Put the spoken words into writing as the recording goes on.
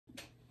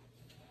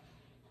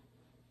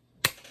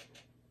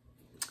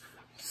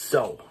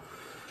So,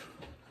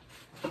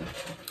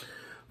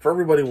 for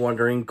everybody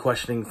wondering,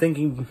 questioning,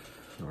 thinking,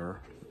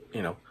 or,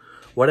 you know,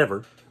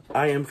 whatever,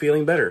 I am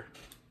feeling better.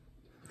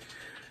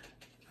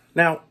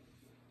 Now,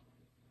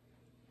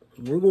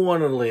 we're going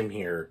on a limb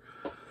here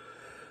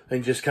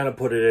and just kind of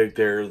put it out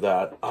there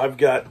that I've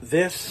got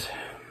this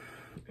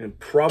and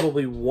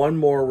probably one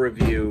more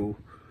review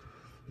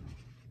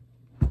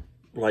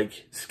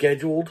like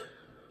scheduled,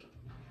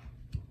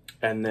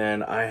 and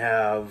then I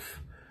have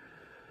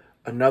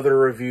another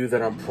review that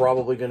I'm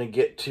probably going to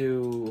get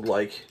to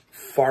like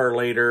far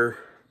later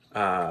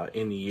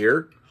in the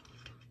year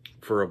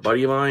for a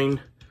buddy of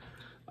mine.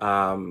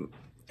 And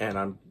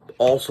I'm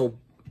also,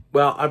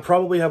 well, I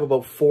probably have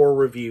about 4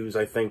 reviews,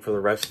 I think, for the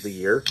rest of the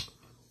year.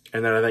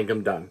 And then I think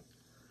I'm done.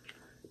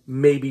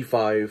 Maybe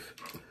 5,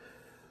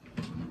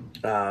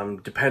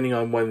 depending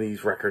on when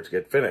these records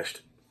get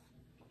finished.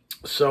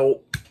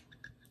 So,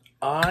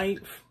 I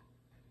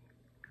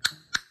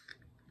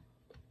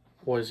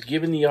was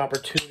given the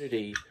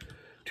opportunity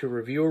to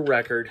review a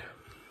record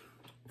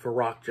for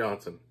Rock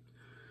Johnson.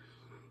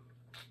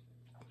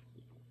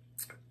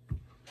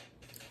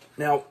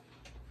 Now,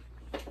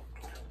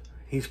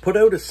 he's put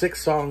out a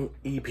 6-song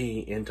EP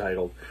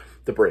entitled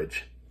The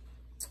Bridge.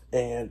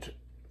 And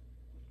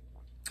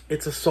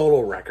it's a solo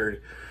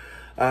record.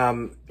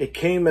 It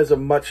came as a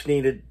much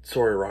needed,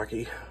 sorry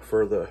Rocky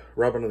for the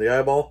rubbing of the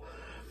eyeball.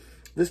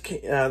 This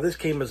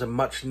came as a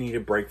much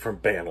needed break from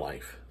band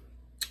life,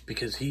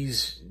 because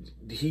he's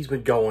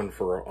been going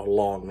for a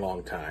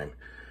long time.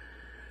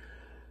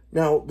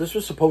 Now, this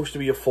was supposed to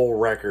be a full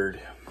record,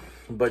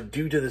 but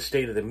due to the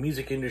state of the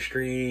music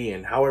industry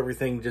and how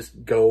everything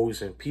just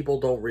goes, and people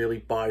don't really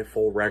buy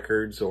full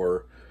records,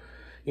 or,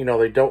 you know,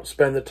 they don't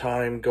spend the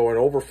time going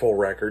over full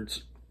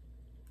records,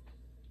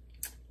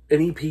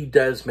 an EP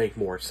does make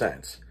more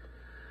sense.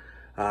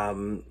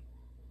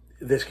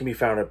 This can be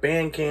found at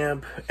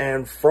Bandcamp,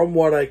 and from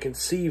what I can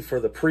see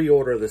for the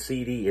pre-order of the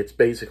CD, it's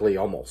basically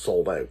almost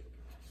sold out.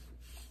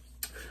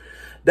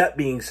 That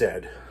being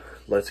said,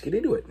 let's get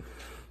into it.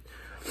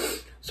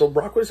 So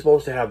Brock was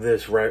supposed to have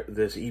this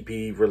EP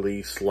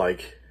released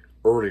like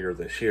earlier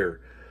this year,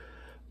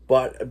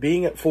 but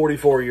being at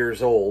 44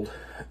 years old,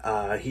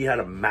 he had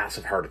a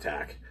massive heart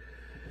attack.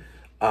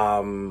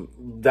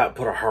 That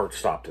put a hard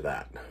stop to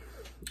that,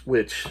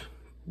 which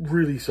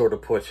really sort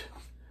of put,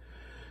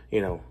 you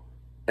know,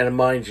 and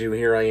mind you,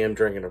 here I am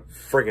drinking a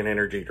friggin'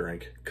 energy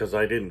drink because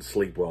I didn't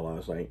sleep well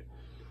last night.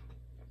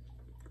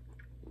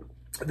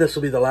 This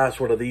will be the last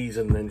one of these,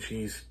 and then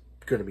she's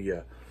going to be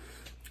a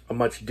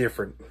much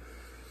different,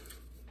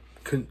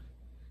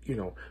 you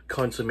know,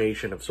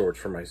 consummation of sorts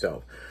for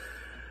myself.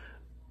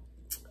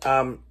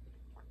 I've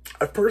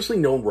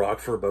personally known Rock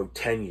for about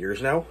 10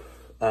 years now,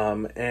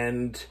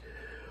 and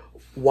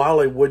while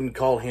I wouldn't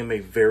call him a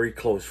very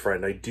close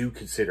friend, I do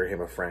consider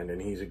him a friend,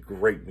 and he's a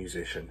great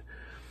musician.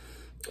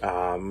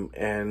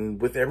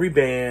 And with every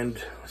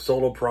band,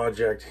 solo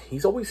project,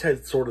 he's always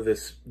had sort of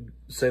this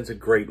sense of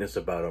greatness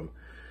about him,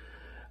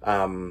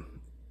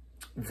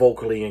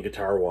 vocally and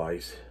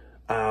guitar-wise.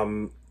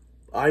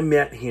 I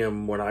met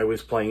him when I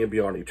was playing in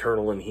Beyond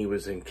Eternal, and he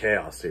was in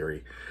Chaos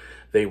Theory.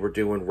 They were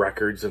doing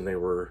records, and they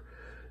were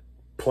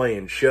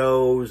playing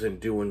shows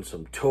and doing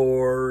some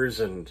tours,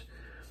 and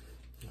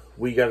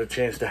we got a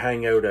chance to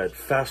hang out at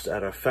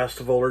a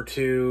festival or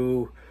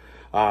two.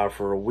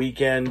 For a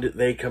weekend.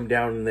 They come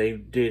down and they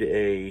did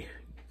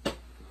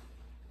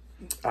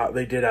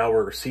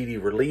our CD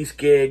release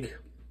gig.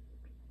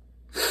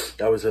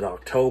 That was in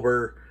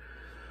October.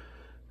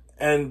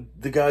 And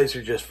the guys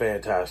are just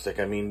fantastic.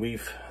 I mean,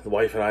 the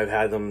wife and I have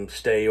had them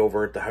stay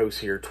over at the house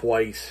here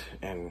twice,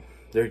 and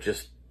they're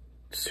just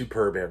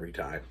superb every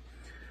time.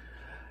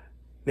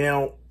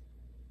 Now,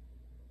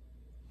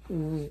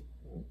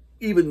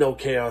 even though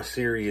Chaos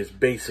Theory is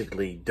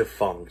basically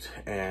defunct,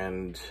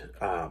 and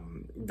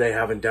they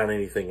haven't done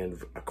anything in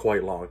a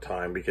quite long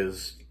time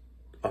because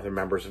other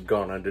members have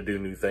gone on to do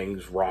new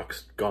things,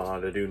 Rock's gone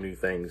on to do new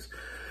things.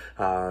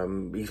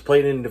 He's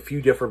played in a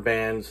few different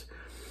bands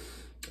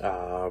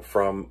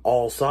from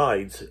all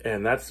sides,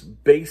 and that's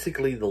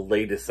basically the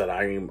latest that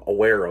I'm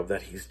aware of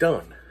that he's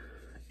done.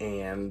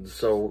 And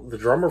so the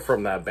drummer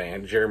from that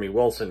band, Jeremy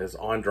Wilson, is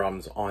on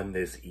drums on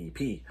this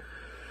EP.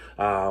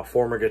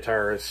 Former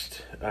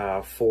guitarist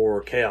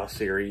for Chaos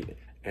Theory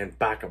and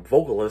backup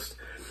vocalist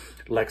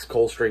Lex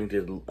Colstring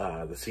did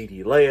the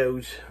CD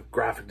layout,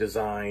 graphic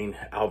design.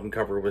 Album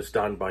cover was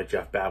done by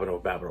Jeff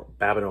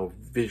Babineau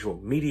Visual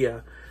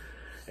Media.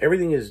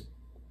 Everything is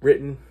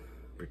written,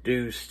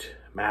 produced,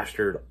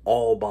 mastered,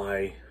 all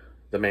by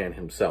the man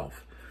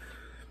himself.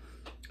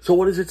 So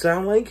what does it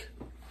sound like?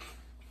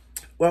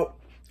 Well,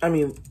 I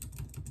mean,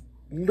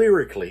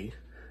 lyrically,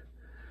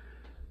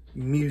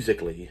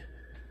 musically,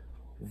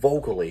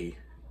 vocally,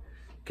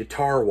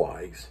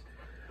 guitar-wise,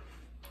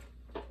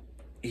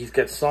 he's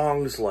got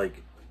songs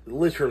like,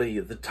 literally,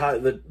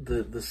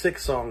 the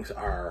 6 songs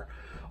are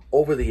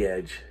Over the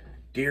Edge,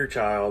 Dear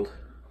Child,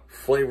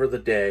 Flavor of the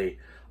Day,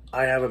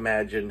 I Have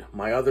Imagined,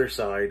 My Other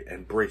Side,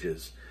 and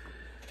Bridges.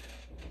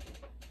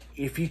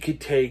 If you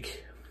could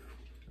take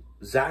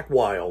Zakk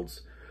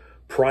Wylde's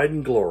Pride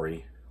and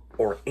Glory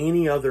or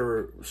any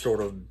other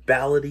sort of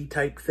ballady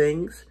type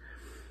things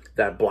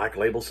that Black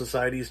Label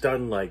Society's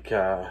done, like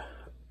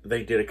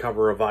they did a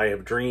cover of I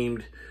Have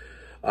Dreamed,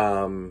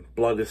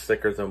 Blood is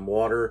Thicker Than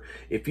Water.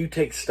 If you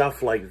take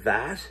stuff like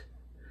that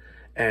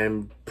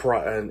and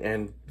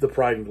the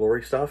Pride and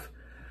Glory stuff,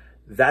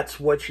 that's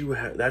what you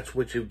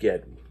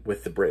get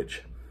with the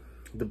bridge.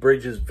 The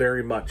bridge is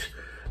very much,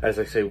 as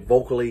I say,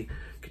 vocally,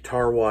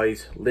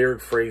 guitar-wise,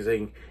 lyric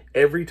phrasing.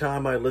 Every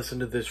time I listen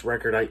to this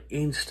record, I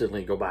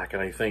instantly go back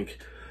and I think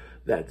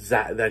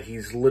that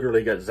he's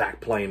literally got Zakk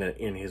playing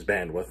in his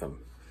band with him.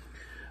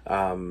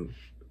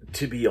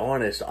 To be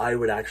honest, I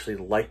would actually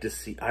like to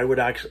see,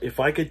 if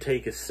I could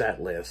take a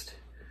set list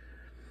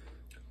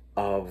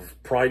of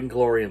Pride and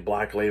Glory and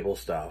Black Label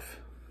stuff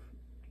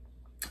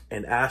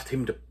and asked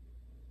him to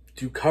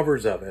do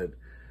covers of it,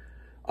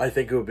 I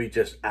think it would be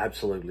just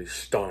absolutely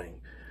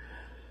stunning.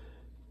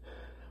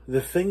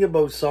 The thing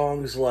about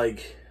songs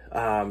like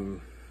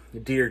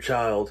Dear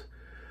Child,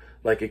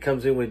 like it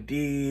comes in with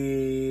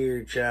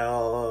Dear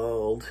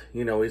Child,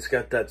 you know, it's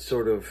got that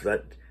sort of,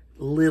 that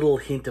little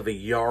hint of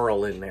a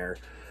Jarl in there.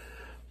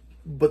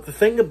 But the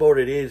thing about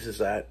it is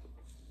that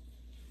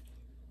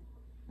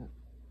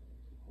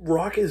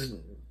rock is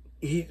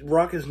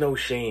no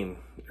shame,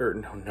 or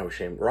no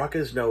shame. Rock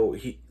is no,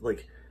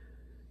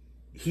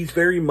 he's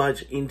very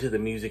much into the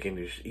music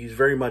industry. He's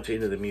very much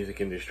into the music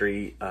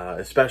industry,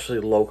 especially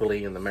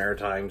locally in the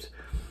Maritimes.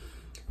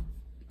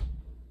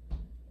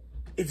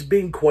 It's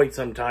been quite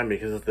some time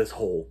because of this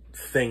whole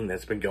thing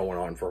that's been going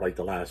on for like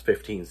the last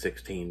 15,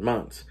 16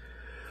 months.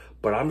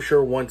 But I'm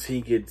sure once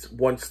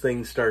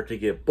things start to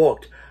get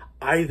booked,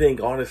 I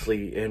think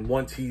honestly, and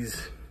once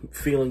he's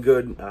feeling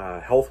good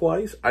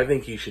health-wise, I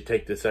think he should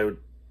take this out,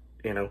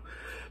 you know,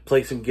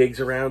 play some gigs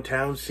around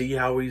town, see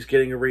how he's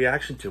getting a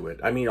reaction to it.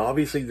 I mean,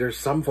 obviously there's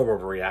some form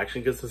of a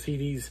reaction because the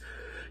CDs,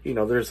 you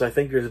know, I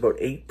think there's about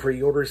 8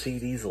 pre-order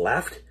CDs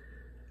left,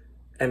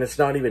 and it's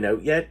not even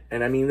out yet.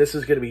 And I mean, this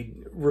is going to be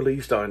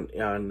released on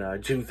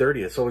June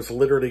 30th, so it's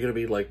literally going to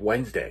be like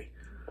Wednesday.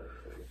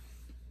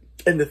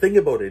 And the thing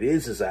about it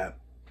is that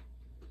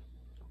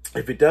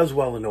if it does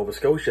well in Nova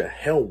Scotia,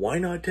 hell, why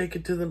not take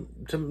it to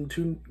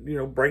you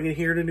know, bring it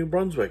here to New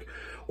Brunswick,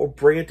 or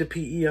bring it to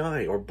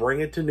PEI, or bring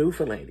it to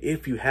Newfoundland.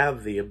 If you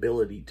have the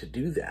ability to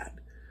do that,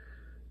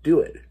 do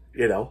it,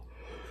 you know.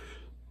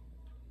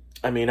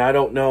 I mean, I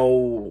don't know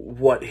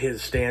what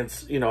his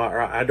stance, you know,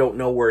 I don't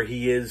know where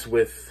he is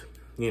with,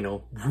 you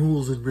know,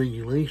 rules and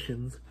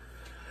regulations.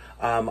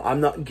 I'm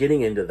not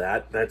getting into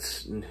that.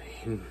 That's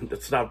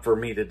not for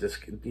me to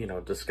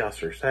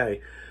discuss or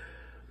say.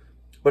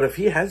 But if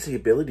he has the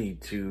ability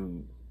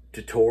to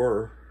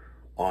tour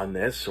on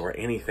this or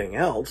anything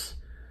else,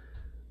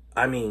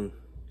 I mean,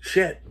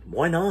 shit,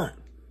 why not?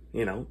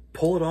 You know,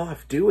 pull it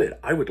off, do it.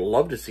 I'd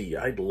love to see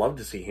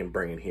him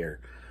bring it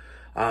here.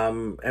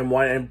 And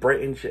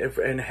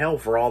hell,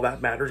 for all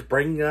that matters,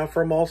 bring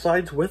from all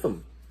sides with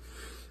him.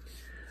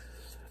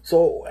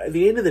 So at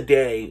the end of the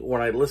day,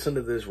 when I listen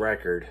to this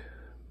record,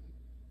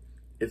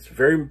 it's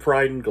very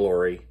Pride and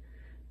Glory.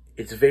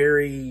 It's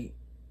very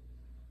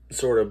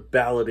sort of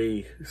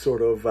ballady,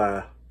 sort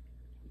of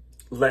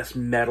less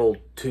metal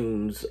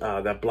tunes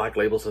that Black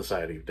Label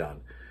Society have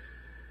done.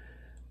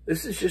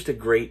 This is just a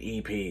great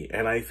EP,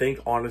 and I think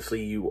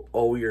honestly you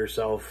owe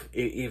yourself,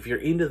 if you're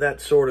into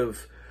that sort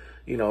of,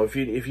 you know, if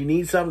you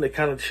need something to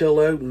kind of chill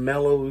out and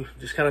mellow,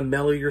 just kind of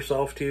mellow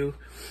yourself to,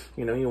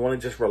 you know, you want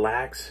to just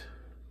relax,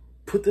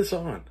 put this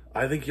on.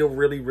 I think you'll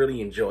really,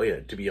 really enjoy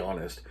it, to be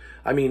honest.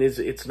 I mean,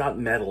 it's not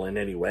metal in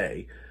any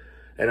way.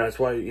 And that's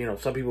why, you know,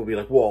 some people will be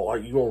like, well,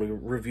 you only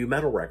review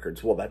metal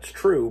records. Well, that's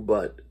true,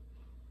 but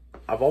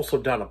I've also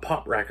done a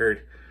pop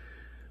record.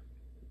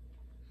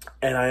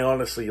 And I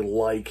honestly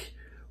like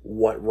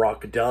what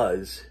Rock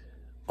does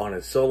on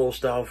his solo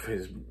stuff,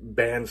 his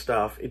band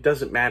stuff. It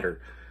doesn't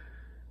matter.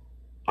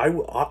 I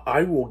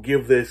will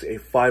give this a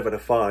 5 out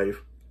of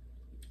 5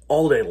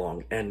 all day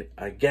long. And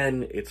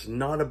again, it's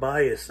not a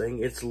bias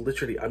thing. It's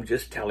literally, I'm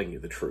just telling you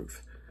the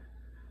truth.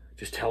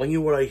 Just telling you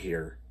what I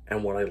hear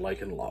and what I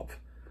like and love.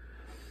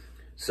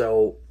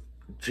 So,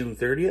 June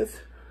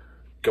 30th,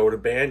 go to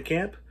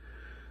Bandcamp,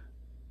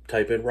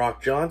 type in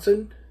Rock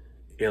Johnson,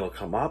 it'll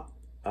come up.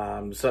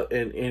 And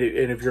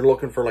if you're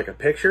looking for like a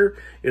picture,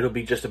 it'll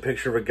be just a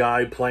picture of a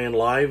guy playing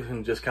live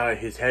and just kind of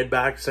his head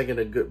back, singing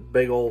a good,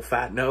 big old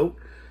fat note.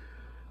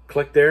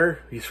 Click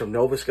there. He's from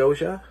Nova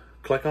Scotia.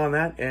 Click on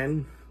that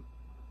and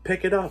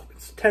pick it up.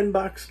 It's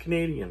 $10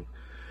 Canadian.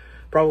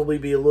 Probably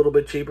be a little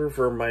bit cheaper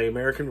for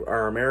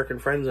our American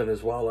friends, and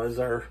as well as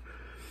our,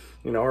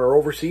 you know, our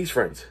overseas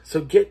friends.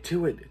 So get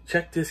to it.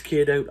 Check this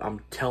kid out.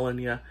 I'm telling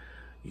you,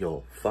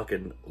 you'll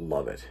fucking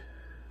love it.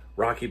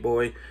 Rocky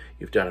boy,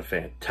 you've done a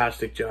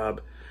fantastic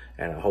job,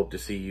 and I hope to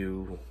see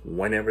you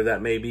whenever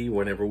that may be,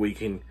 whenever we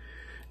can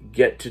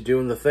get to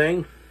doing the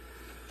thing.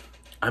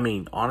 I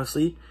mean,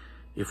 honestly,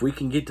 if we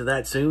can get to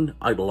that soon,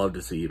 I'd love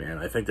to see you, man.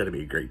 I think that'd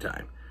be a great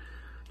time.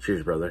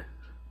 Cheers, brother.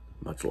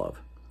 Much love.